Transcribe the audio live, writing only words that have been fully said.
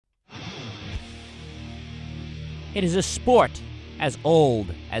It is a sport as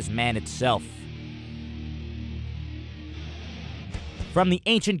old as man itself. From the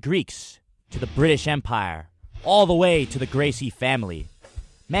ancient Greeks to the British Empire, all the way to the Gracie family,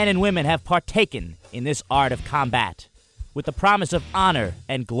 men and women have partaken in this art of combat with the promise of honor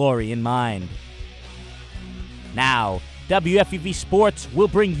and glory in mind. Now, WFUV Sports will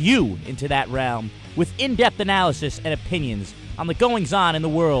bring you into that realm with in-depth analysis and opinions on the goings-on in the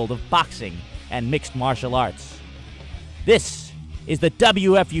world of boxing and mixed martial arts. This is the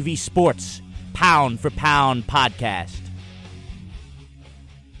WFUV Sports Pound for Pound podcast.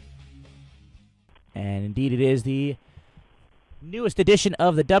 And indeed, it is the newest edition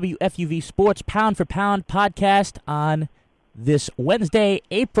of the WFUV Sports Pound for Pound podcast on this Wednesday,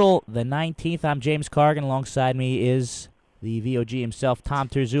 April the 19th. I'm James Cargan. Alongside me is the VOG himself, Tom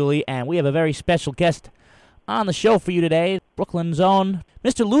Terzulli, and we have a very special guest on the show for you today, Brooklyn's own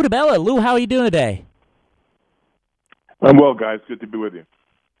Mr. Lou DiBella. Lou, how are you doing today? I'm well, guys. Good to be with you.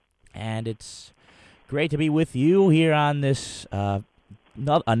 And it's great to be with you here on this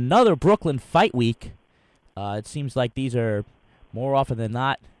another Brooklyn Fight Week. It seems like these are more often than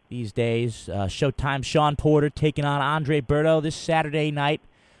not these days. Showtime Shawn Porter taking on Andre Berto this Saturday night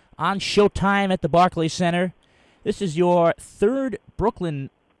on Showtime at the Barclays Center. This is your third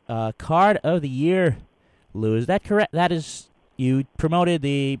Brooklyn card of the year, Lou. Is that correct? That is, you promoted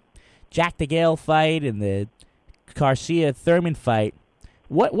the Jack DeGale fight and the Garcia-Thurman fight.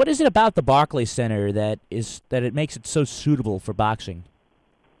 What is it about the Barclays Center that it makes it so suitable for boxing?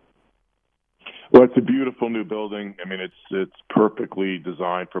 Well, it's a beautiful new building. I mean, it's perfectly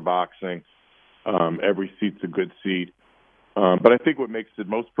designed for boxing. Every seat's a good seat. But I think what makes it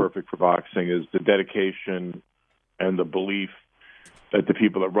most perfect for boxing is the dedication and the belief that the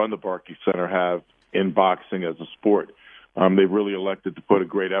people that run the Barclays Center have in boxing as a sport. They've really elected to put a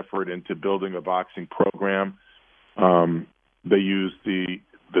great effort into building a boxing program. They use the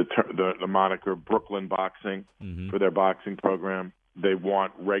moniker Brooklyn Boxing for their boxing program. They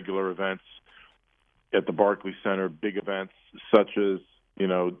want regular events at the Barclays Center, big events such as,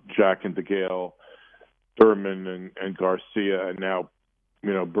 Jack and DeGale, Thurman and Garcia, and now,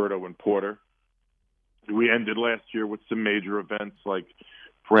 Berto and Porter. We ended last year with some major events like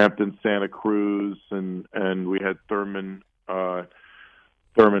Frampton, Santa Cruz, and we had Thurman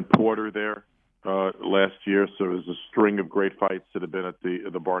Porter there last year. So it was a string of great fights that have been at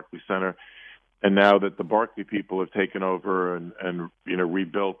the Barclays Center. And now that the Barclay people have taken over and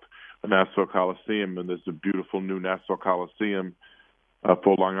rebuilt the Nassau Coliseum, and there's a beautiful new Nassau Coliseum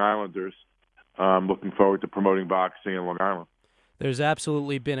for Long Islanders, I'm looking forward to promoting boxing in Long Island. There's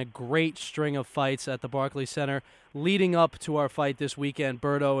absolutely been a great string of fights at the Barclays Center leading up to our fight this weekend,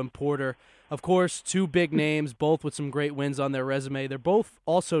 Berto and Porter. Of course, two big names, both with some great wins on their resume. They're both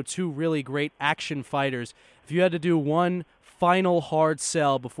also two really great action fighters. If you had to do one final hard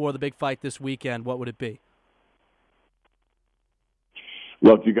sell before the big fight this weekend, what would it be?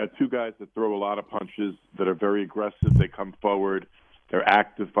 Look, you got two guys that throw a lot of punches, that are very aggressive. They come forward. They're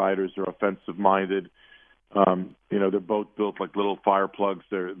active fighters. They're offensive-minded. They're both built like little fire plugs.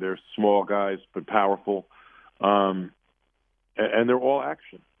 They're small guys but powerful, and they're all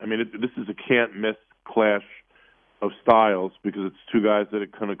action. I mean, this is a can't-miss clash of styles because it's two guys that are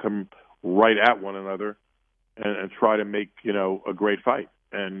going to come right at one another and try to make a great fight.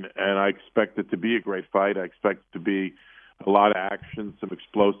 And I expect it to be a great fight. I expect it to be a lot of action, some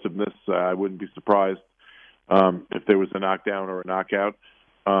explosiveness. I wouldn't be surprised if there was a knockdown or a knockout.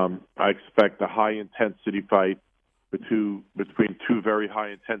 I expect a high-intensity fight between two very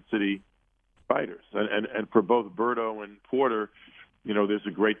high-intensity fighters. And for both Berto and Porter, there's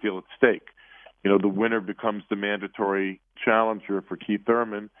a great deal at stake. The winner becomes the mandatory challenger for Keith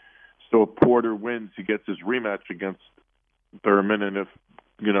Thurman. So if Porter wins, he gets his rematch against Thurman. And if,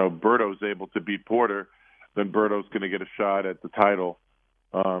 Berto's able to beat Porter, then Berto's going to get a shot at the title,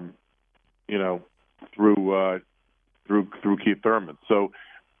 through Keith Thurman. So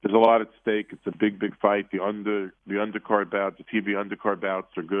there's a lot at stake. It's a big, big fight. The undercard bouts, the TV undercard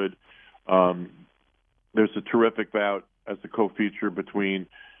bouts are good. There's a terrific bout as a co-feature between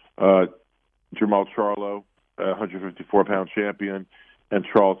Jermall Charlo, 154-pound champion, and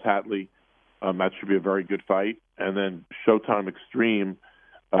Charles Hatley. That should be a very good fight. And then Showtime Extreme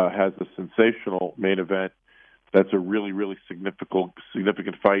has a sensational main event. That's a really, really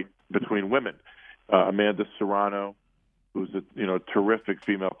significant fight between women. Amanda Serrano, who's a terrific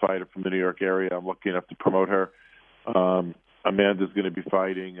female fighter from the New York area. I'm lucky enough to promote her. Amanda's going to be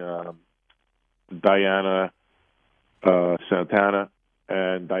fighting Diana Santana,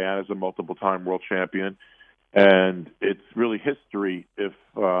 and Diana's a multiple-time world champion. And it's really history if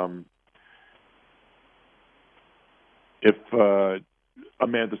if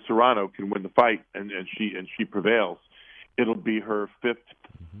Amanda Serrano can win the fight and she prevails, it'll be her fifth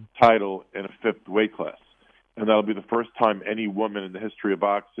title in a fifth weight class. And that'll be the first time any woman in the history of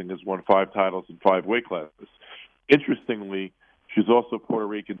boxing has won 5 titles in 5 weight classes. Interestingly, she's also Puerto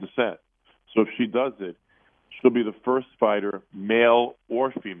Rican descent. So if she does it, she'll be the first fighter, male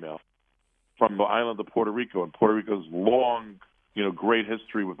or female, from the island of Puerto Rico. And Puerto Rico's long, great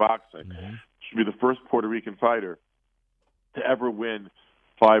history with boxing. She'll be the first Puerto Rican fighter to ever win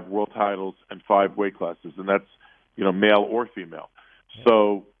 5 world titles and 5 weight classes. And that's, male or female.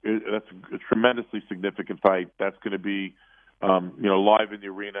 So that's a tremendously significant fight. That's going to be, live in the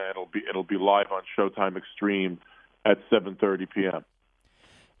arena. It'll be live on Showtime Extreme at 7:30 p.m.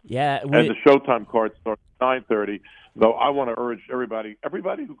 Yeah, and the Showtime card starts at 9:30. Though I want to urge everybody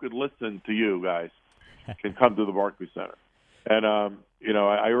who could listen to you guys can come to the Barclays Center. And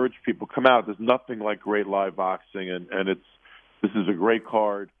I urge people, come out. There's nothing like great live boxing, and this is a great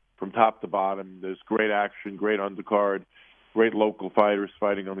card from top to bottom. There's great action, great undercard. Great local fighters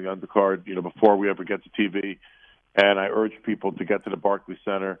fighting on the undercard, before we ever get to TV. And I urge people to get to the Barclays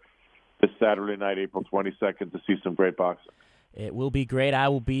Center this Saturday night, April 22nd, to see some great boxing. It will be great. I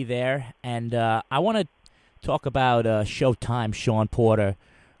will be there. And I want to talk about Showtime Shawn Porter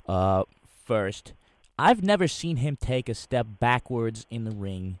first. I've never seen him take a step backwards in the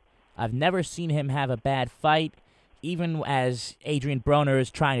ring. I've never seen him have a bad fight. Even as Adrian Broner is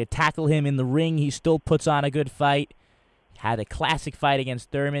trying to tackle him in the ring, he still puts on a good fight. Had a classic fight against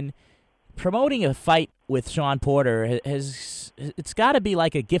Thurman. Promoting a fight with Shawn Porter it's got to be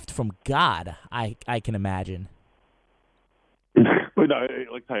like a gift from God, I can imagine. But no,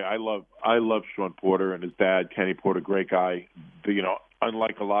 like I tell you, I love Shawn Porter and his dad, Kenny Porter, great guy.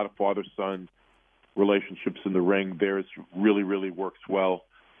 Unlike a lot of father-son relationships in the ring, theirs really, really works well.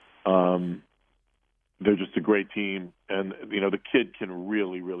 They're just a great team, and the kid can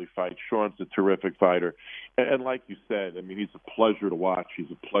really, really fight. Shawn's a terrific fighter, and like you said, I mean, he's a pleasure to watch.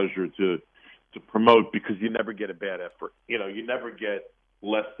 He's a pleasure to promote because you never get a bad effort. You never get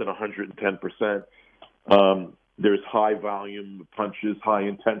less than 110%. There's high volume punches, high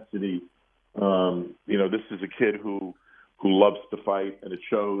intensity. This is a kid who loves to fight, and it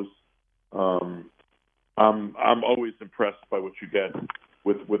shows. I'm always impressed by what you get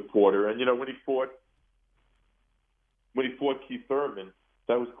with Porter, and when he fought Keith Thurman,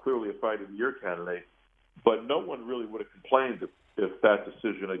 that was clearly a fight of the year candidate. But no one really would have complained if that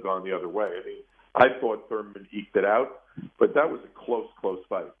decision had gone the other way. I mean, I thought Thurman eked it out, but that was a close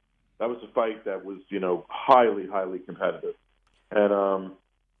fight. That was a fight that was, highly, highly competitive. And,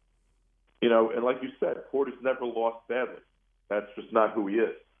 and like you said, Porter's never lost badly. That's just not who he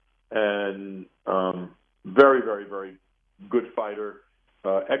is. And very, very, very good fighter,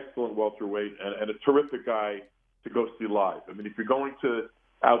 excellent welterweight, and a terrific guy to go see live. I mean, if you're going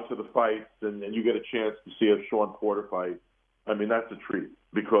out to the fights and you get a chance to see a Shawn Porter fight, I mean, that's a treat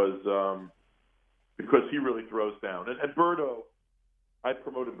because he really throws down. And Berto, I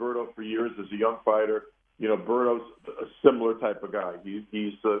promoted Berto for years as a young fighter. Berto's a similar type of guy.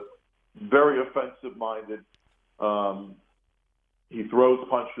 He's very offensive-minded. He throws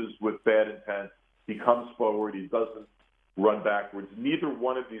punches with bad intent. He comes forward. He doesn't run backwards. Neither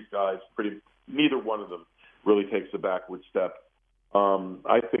one of them really takes a backward step.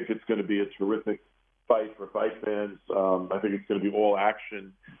 I think it's going to be a terrific fight for fight fans. I think it's going to be all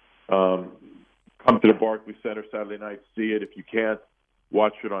action. Come to the Barclays Center Saturday night, see it. If you can't,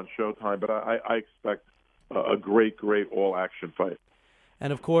 watch it on Showtime. But I expect a great, great all-action fight.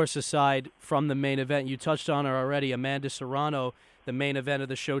 And, of course, aside from the main event, you touched on her already, Amanda Serrano, the main event of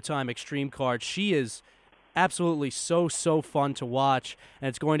the Showtime Extreme card. She is absolutely so fun to watch, and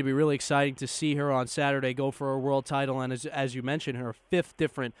it's going to be really exciting to see her on Saturday go for a world title, and as you mentioned, her 5th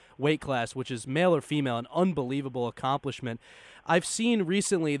different weight class, which is male or female, an unbelievable accomplishment. I've seen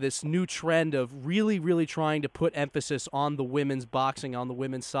recently this new trend of really, really trying to put emphasis on the women's boxing, on the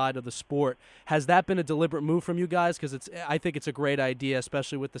women's side of the sport. Has that been a deliberate move from you guys? Because I think it's a great idea,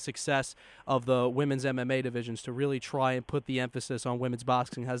 especially with the success of the women's MMA divisions, to really try and put the emphasis on women's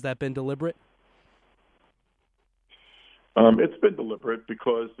boxing. Has that been deliberate? It's been deliberate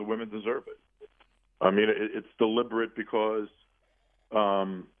because the women deserve it. I mean, it's deliberate because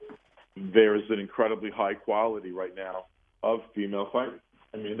there's an incredibly high quality right now of female fighting.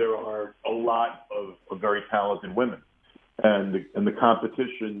 I mean, there are a lot of very talented women, and the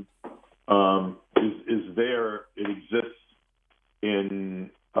competition is there. It exists in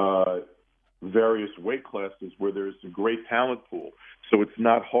various weight classes where there's a great talent pool, so it's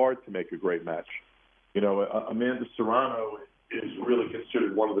not hard to make a great match. Amanda Serrano is really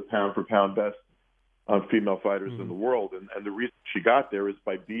considered one of the pound-for-pound best female fighters in the world. And the reason she got there is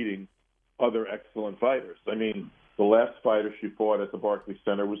by beating other excellent fighters. I mean, the last fighter she fought at the Barclays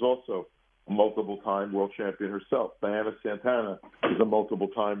Center was also a multiple-time world champion herself. Diana Santana is a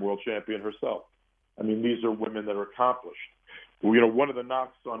multiple-time world champion herself. I mean, these are women that are accomplished. You know, one of the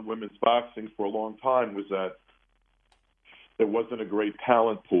knocks on women's boxing for a long time was that there wasn't a great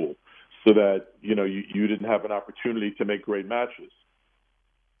talent pool, so that, you know, you didn't have an opportunity to make great matches.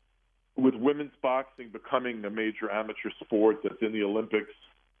 With women's boxing becoming a major amateur sport that's in the Olympics,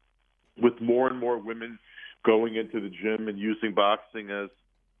 with more and more women going into the gym and using boxing as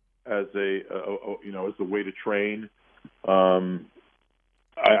a way to train,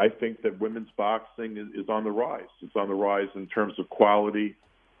 I think that women's boxing is on the rise. It's on the rise in terms of quality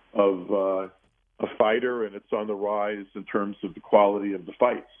of a fighter, and it's on the rise in terms of the quality of the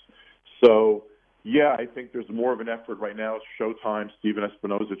fights. So, yeah, I think there's more of an effort right now. Showtime, Stephen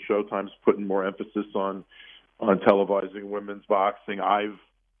Espinoza at Showtime's putting more emphasis on televising women's boxing. I've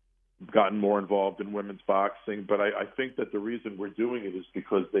gotten more involved in women's boxing, but I think that the reason we're doing it is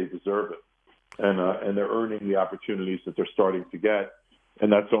because they deserve it, and they're earning the opportunities that they're starting to get,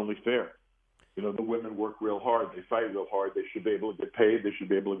 and that's only fair. You know, the women work real hard. They fight real hard. They should be able to get paid. They should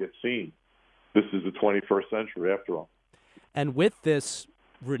be able to get seen. This is the 21st century, after all. And with this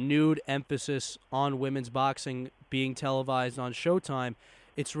renewed emphasis on women's boxing being televised on Showtime,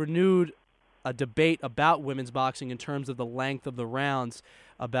 it's renewed a debate about women's boxing in terms of the length of the rounds,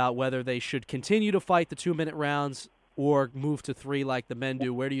 about whether they should continue to fight the 2-minute rounds or move to 3 like the men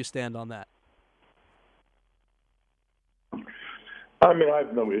do. Where do you stand on that? I mean, I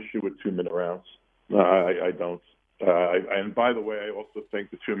have no issue with 2-minute rounds. I don't. And by the way, I also think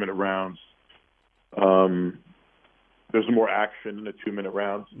the 2-minute rounds, there's more action in the 2-minute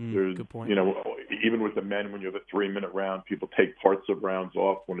rounds. Good point. You know, even with the men, when you're the 3-minute round, people take parts of rounds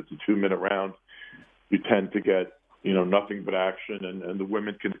off. When it's a 2-minute round, you tend to get, you know, nothing but action, and the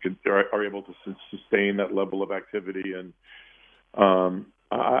women are able to sustain that level of activity. And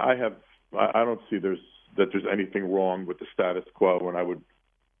I don't see there's anything wrong with the status quo, and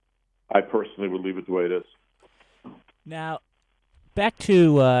I personally would leave it the way it is. Now, back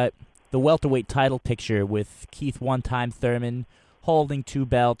to the welterweight title picture with Keith one-time Thurman holding 2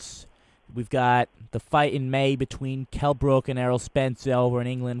 belts. We've got the fight in May between Kell Brook and Errol Spence over in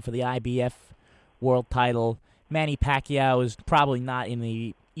England for the IBF world title. Manny Pacquiao is probably not in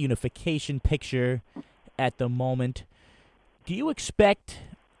the unification picture at the moment. Do you expect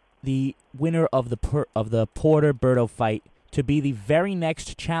the winner of the Porter-Berto fight to be the very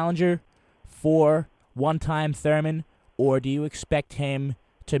next challenger for one-time Thurman, or do you expect him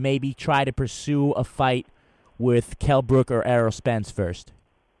to maybe try to pursue a fight with Kell Brook or Errol Spence first?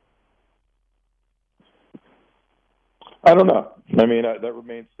 I don't know. I mean, that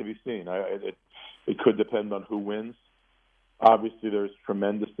remains to be seen. It could depend on who wins. Obviously, there's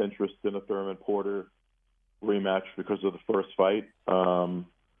tremendous interest in a Thurman-Porter rematch because of the first fight.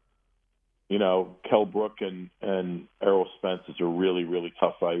 You know, Kell Brook and Errol Spence is a really, really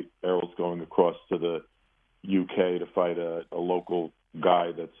tough fight. Errol's going across to the UK to fight a local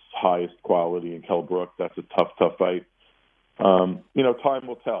guy that's highest quality in Kell Brook. That's a tough fight. You know, time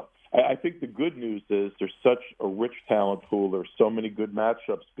will tell. I think the good news is there's such a rich talent pool. There's so many good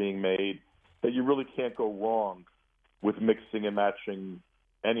matchups being made that you really can't go wrong with mixing and matching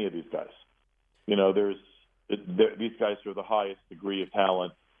any of these guys. You know, these guys are the highest degree of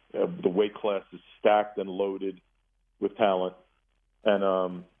talent. The weight class is stacked and loaded with talent. And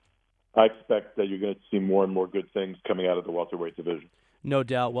I expect that you're going to see more and more good things coming out of the welterweight division. No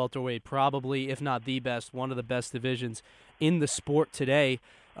doubt, welterweight probably, if not the best, one of the best divisions in the sport today.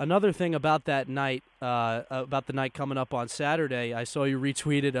 Another thing about that night, about the night coming up on Saturday, I saw you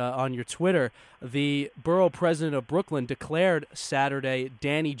retweeted on your Twitter, the borough president of Brooklyn declared Saturday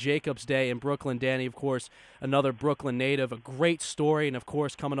Danny Jacobs Day in Brooklyn. Danny, of course, another Brooklyn native, a great story, and of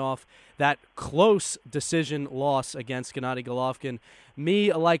course coming off that close decision loss against Gennady Golovkin.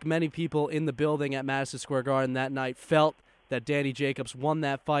 Me, like many people in the building at Madison Square Garden that night, felt that Danny Jacobs won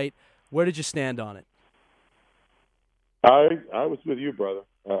that fight. Where did you stand on it? I was with you, brother.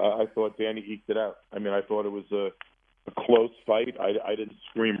 I thought Danny eked it out. I mean, I thought it was a close fight. I didn't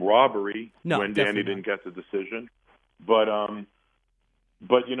scream robbery when Danny didn't get the decision. But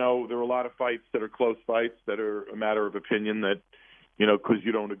you know, there are a lot of fights that are close fights that are a matter of opinion that, you know, because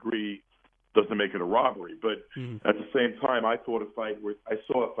you don't agree doesn't make it a robbery. But at the same time, I saw a fight where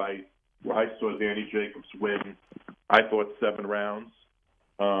I saw Danny Jacobs win, I thought 7 rounds,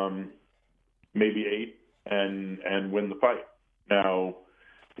 maybe 8, and win the fight. Now,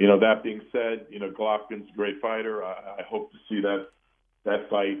 you know, that being said, you know, Golovkin's a great fighter. I hope to see that that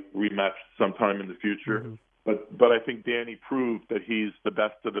fight rematched sometime in the future. But I think Danny proved that he's the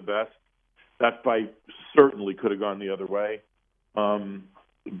best of the best. That fight certainly could have gone the other way.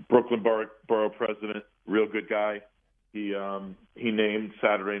 Brooklyn Borough president, real good guy. He named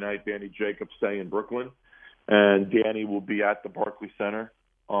Saturday night Danny Jacobs Day in Brooklyn, and Danny will be at the Barclays Center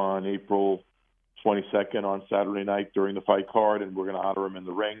on April 22nd on Saturday night during the fight card, and we're going to honor him in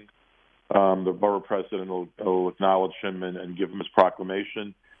the ring. The borough president will acknowledge him and give him his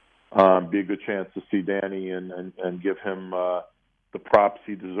proclamation. Be a good chance to see Danny and give him the props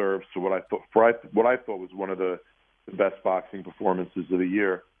he deserves to what I thought was one of the best boxing performances of the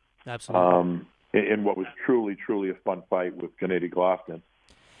year. Absolutely. In what was truly a fun fight with Gennady Golovkin.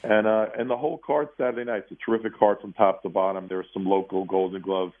 And the whole card Saturday night, it's a terrific card from top to bottom. There are some local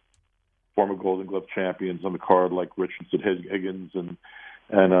former Golden Glove champions on the card like Richardson Higgins and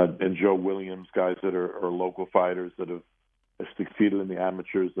Joe Williams, guys that are local fighters that have succeeded in the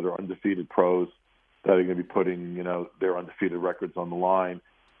amateurs, that are undefeated pros, that are going to be putting, their undefeated records on the line.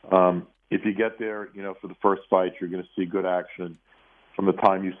 If you get there, for the first fight, you're going to see good action from the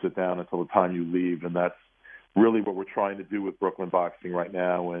time you sit down until the time you leave, and that's really what we're trying to do with Brooklyn Boxing right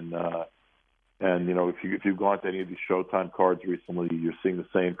now. And if you've gone to any of these Showtime cards recently, you're seeing the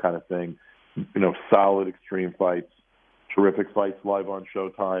same kind of thing. Solid extreme fights, terrific fights live on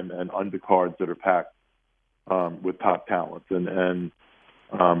Showtime, and undercards that are packed with top talent, and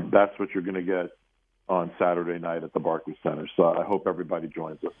that's what you're going to get on Saturday night at the Barclays Center. So I hope everybody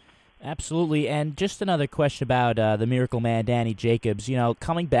joins us. Absolutely. And just another question about the Miracle Man, Danny Jacobs.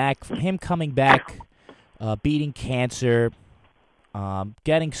 Coming back, beating cancer,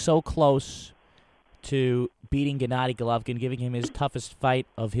 getting so close to beating Gennady Golovkin, giving him his toughest fight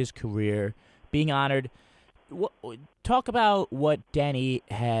of his career, being honored. Talk about what Danny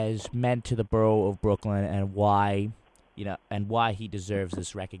has meant to the borough of Brooklyn and why he deserves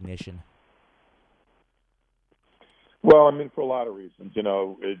this recognition. Well, for a lot of reasons.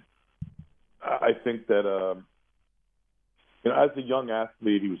 I think that as a young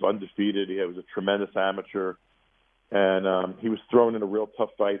athlete, he was undefeated. He was a tremendous amateur, and he was thrown in a real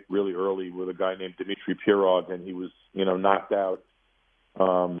tough fight really early with a guy named Dmitry Pirog, and he was knocked out.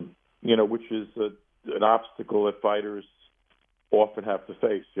 Which is an obstacle that fighters often have to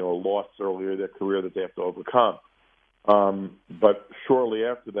face. A loss earlier in their career that they have to overcome. But shortly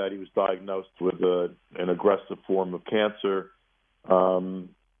after that, he was diagnosed with an aggressive form of cancer.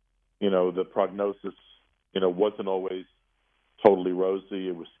 The prognosis, wasn't always totally rosy.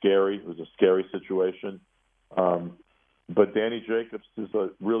 It was scary. It was a scary situation. But Danny Jacobs is a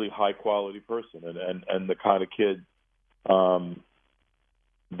really high-quality person and the kind of kid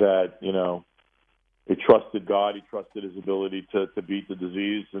that, he trusted God. He trusted his ability to beat the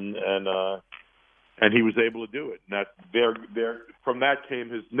disease, and he was able to do it. And that from that came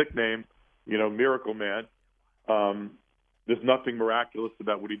his nickname, Miracle Man. There's nothing miraculous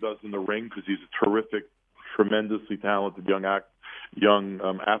about what he does in the ring because he's a terrific, tremendously talented young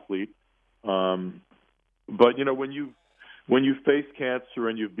athlete. But when you face cancer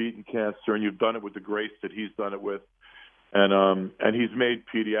and you've beaten cancer and you've done it with the grace that he's done it with, and he's made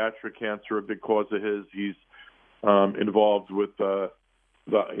pediatric cancer a big cause of his. He's involved with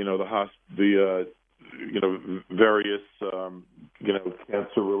various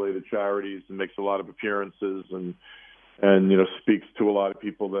cancer-related charities and makes a lot of appearances and speaks to a lot of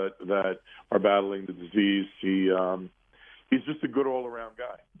people that are battling the disease. He's just a good all-around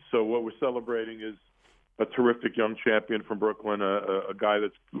guy. So what we're celebrating is a terrific young champion from Brooklyn, a guy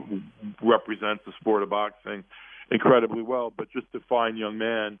that represents the sport of boxing incredibly well, but just a fine young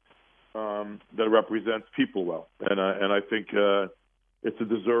man that represents people well. And I think it's a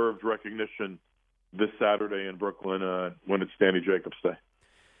deserved recognition this Saturday in Brooklyn when it's Danny Jacobs Day.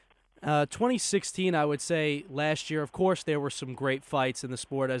 2016, I would say, last year, of course, there were some great fights in the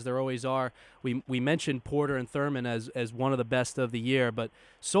sport, as there always are. We mentioned Porter and Thurman as one of the best of the year, but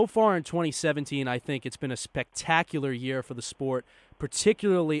so far in 2017, I think it's been a spectacular year for the sport,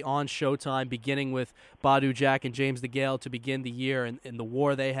 particularly on Showtime, beginning with Badou Jack and James DeGale to begin the year and the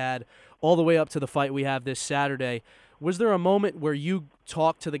war they had, all the way up to the fight we have this Saturday. Was there a moment where you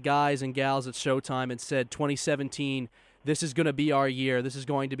talked to the guys and gals at Showtime and said, 2017, this is going to be our year. This is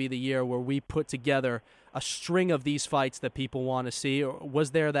going to be the year where we put together a string of these fights that people want to see? Or was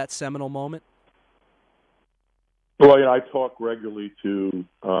there that seminal moment? Well, I talk regularly to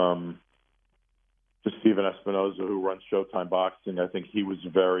Stephen Espinoza, who runs Showtime Boxing. I think he was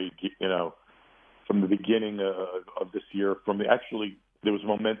very, from the beginning of this year, there was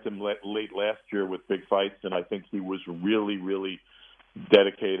momentum late last year with big fights, and I think he was really, really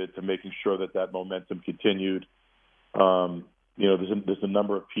dedicated to making sure that momentum continued. there's a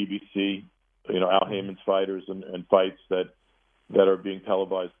number of PBC, Al Heyman's fighters and fights that are being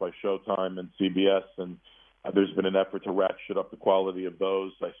televised by Showtime and CBS, and there's been an effort to ratchet up the quality of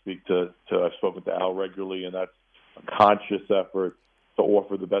those. I've spoken to Al regularly, and that's a conscious effort to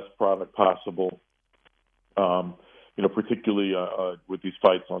offer the best product possible. Particularly with these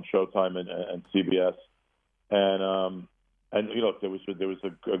fights on Showtime and CBS, and there was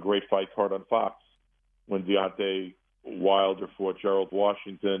a great fight card on Fox when Deontay Wilder fought Gerald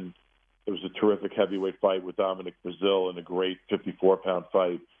Washington. There was a terrific heavyweight fight with Dominic Brazil and a great 54-pound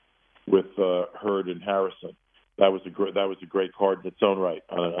fight with Hurd and Harrison. That was a great card in its own right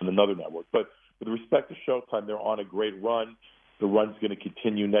on another network. But with respect to Showtime, they're on a great run. The run's going to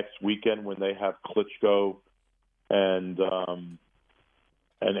continue next weekend when they have Klitschko and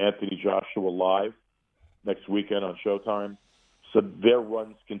Anthony Joshua live next weekend on Showtime. So their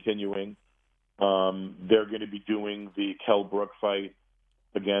run's continuing. They're going to be doing the Kell Brook fight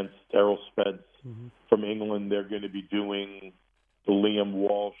against Errol Spence from England. They're going to be doing the Liam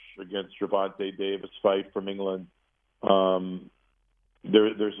Walsh against Gervonta Davis fight from England.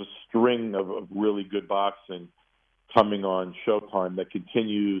 There's a string of really good boxing coming on Showtime that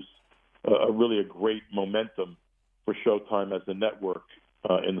continues a great momentum for Showtime as a network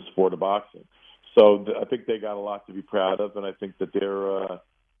in the sport of boxing. So I think they got a lot to be proud of, and I think that they're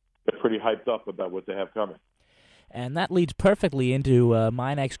pretty hyped up about what they have coming. And that leads perfectly into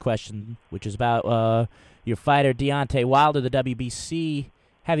my next question, which is about your fighter Deontay Wilder, the WBC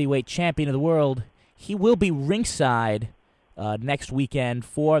heavyweight champion of the world. He will be ringside next weekend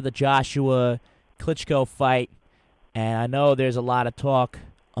for the Joshua Klitschko fight, and I know there's a lot of talk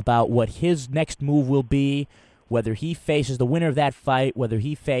about what his next move will be, whether he faces the winner of that fight, whether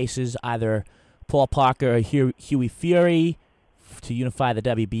he faces either Paul Parker or Hughie Fury to unify the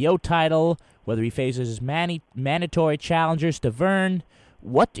WBO title, whether he faces his mandatory challengers to Vern.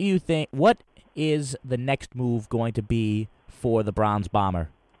 What do you think? What is the next move going to be for the Bronze Bomber?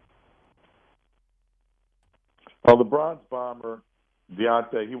 Well, the Bronze Bomber,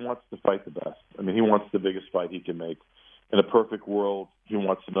 Deontay, he wants to fight the best. I mean, he wants the biggest fight he can make. In a perfect world, he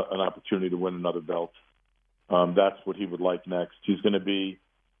wants an opportunity to win another belt. That's what he would like next. He's going to be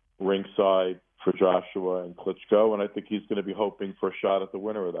ringside for Joshua and Klitschko, and I think he's going to be hoping for a shot at the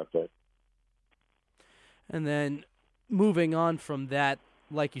winner of that fight. And then moving on from that,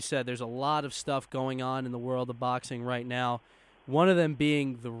 like you said, there's a lot of stuff going on in the world of boxing right now. One of them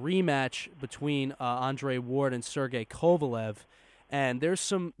being the rematch between Andre Ward and Sergey Kovalev. And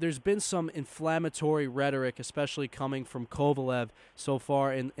there's been some inflammatory rhetoric, especially coming from Kovalev so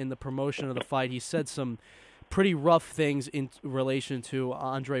far in the promotion of the fight. He said some pretty rough things in relation to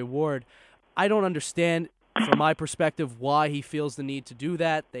Andre Ward. I don't understand, from my perspective, why he feels the need to do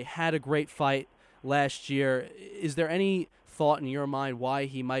that. They had a great fight last year. Is there any thought in your mind why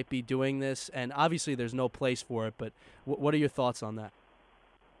he might be doing this? And obviously there's no place for it, but what are your thoughts on that?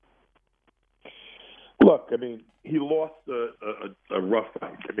 Look, I mean, he lost a rough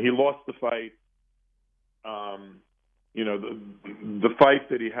fight. I mean, he lost the fight. The fight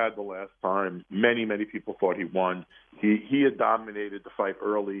that he had the last time, many people thought he won. He had dominated the fight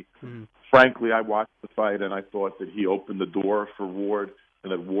early. Frankly, I watched the fight and I thought that he opened the door for Ward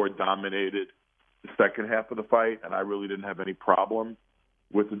and that Ward dominated the second half of the fight, and I really didn't have any problem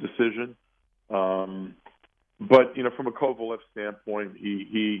with the decision. But from a Kovalev standpoint,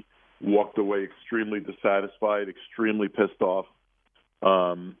 he walked away extremely dissatisfied, extremely pissed off.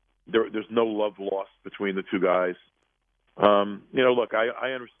 There's no love lost between the two guys. Look,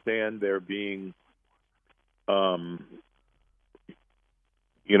 I understand there being,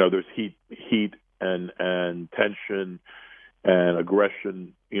 there's heat and tension and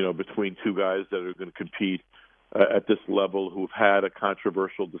aggression, between two guys that are going to compete at this level who've had a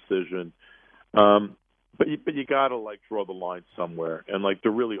controversial decision. But you gotta draw the line somewhere, and the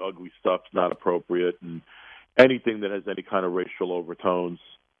really ugly stuff's not appropriate, and anything that has any kind of racial overtones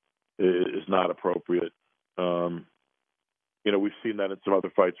is not appropriate. We've seen that in some other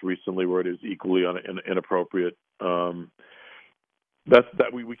fights recently where it is equally inappropriate.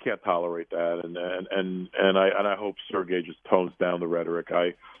 We can't tolerate that, and I hope Sergey just tones down the rhetoric.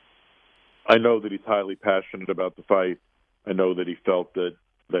 I know that he's highly passionate about the fight. I know that he felt that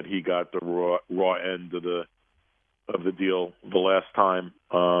he got the raw end of the deal the last time.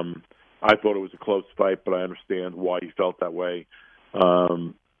 I thought it was a close fight, but I understand why he felt that way.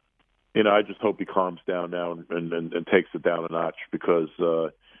 I just hope he calms down now and takes it down a notch, because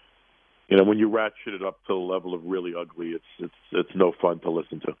when you ratchet it up to the level of really ugly, it's no fun to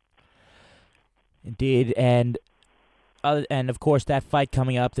listen to. Indeed, and and of course that fight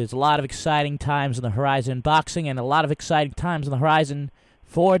coming up, there's a lot of exciting times on the horizon in boxing and a lot of exciting times on the horizon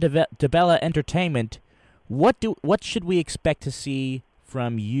for DiBella Entertainment. What should we expect to see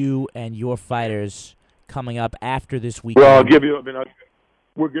from you and your fighters coming up after this weekend? Well, I'll give you.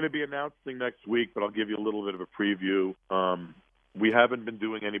 We're going to be announcing next week, but I'll give you a little bit of a preview. We haven't been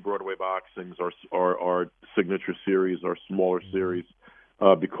doing any Broadway boxings or signature series or smaller series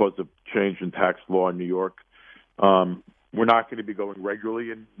because of change in tax law in New York. We're not going to be going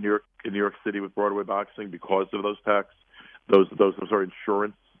regularly in New York City with Broadway boxing because of those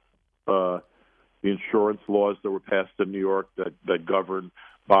insurance. The insurance laws that were passed in New York that govern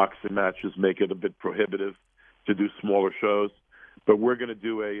boxing matches make it a bit prohibitive to do smaller shows. But we're going to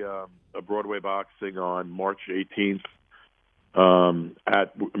do a Broadway boxing on March 18th. May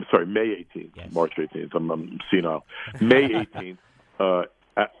 18th. Yes. March 18th. I'm senile. May 18th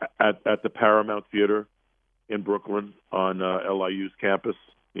at the Paramount Theater in Brooklyn on LIU's campus.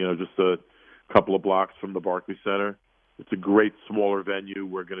 Just a couple of blocks from the Barclays Center. It's a great smaller venue.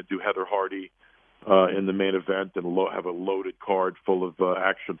 We're going to do Heather Hardy in the main event and have a loaded card full of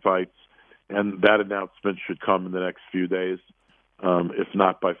action fights. And that announcement should come in the next few days. If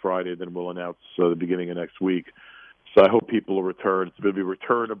not by Friday, then we'll announce the beginning of next week. So I hope people will return. It's going to be a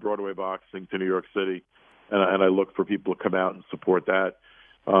return of Broadway boxing to New York City, and I look for people to come out and support that.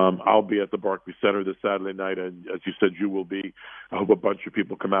 I'll be at the Barclays Center this Saturday night, and as you said, you will be. I hope a bunch of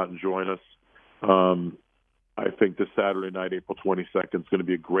people come out and join us. I think this Saturday night, April 22nd, is going to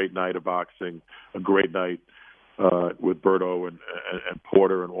be a great night of boxing, a great night with Berto and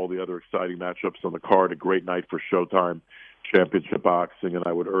Porter and all the other exciting matchups on the card, a great night for Showtime Championship Boxing, and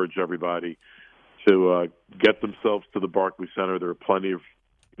I would urge everybody to get themselves to the Barclays Center. There are plenty of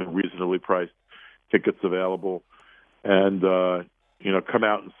reasonably priced tickets available, and come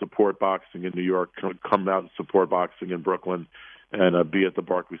out and support boxing in New York. Come out and support boxing in Brooklyn, and be at the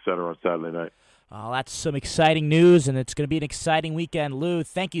Barclays Center on Saturday night. Oh, that's some exciting news, and it's going to be an exciting weekend. Lou,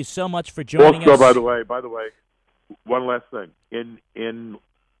 thank you so much for joining us. Also, by the way, one last thing. In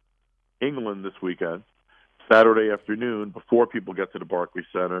England this weekend, Saturday afternoon, before people get to the Barclays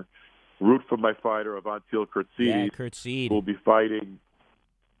Center, root for my fighter, Avantil Kurtzidis. Yeah, Kurtzidis. Will be fighting.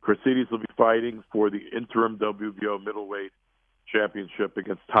 Kurtzidis will be fighting for the interim WBO middleweight championship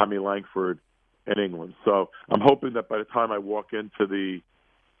against Tommy Langford in England. So I'm hoping that by the time I walk into the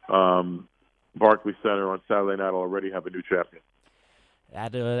Barclays Center on Saturday night, I'll already have a new champion.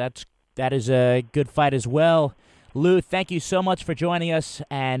 That is a good fight as well. Lou, thank you so much for joining us,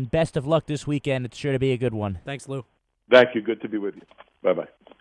 and best of luck this weekend. It's sure to be a good one. Thanks, Lou. Thank you. Good to be with you. Bye-bye.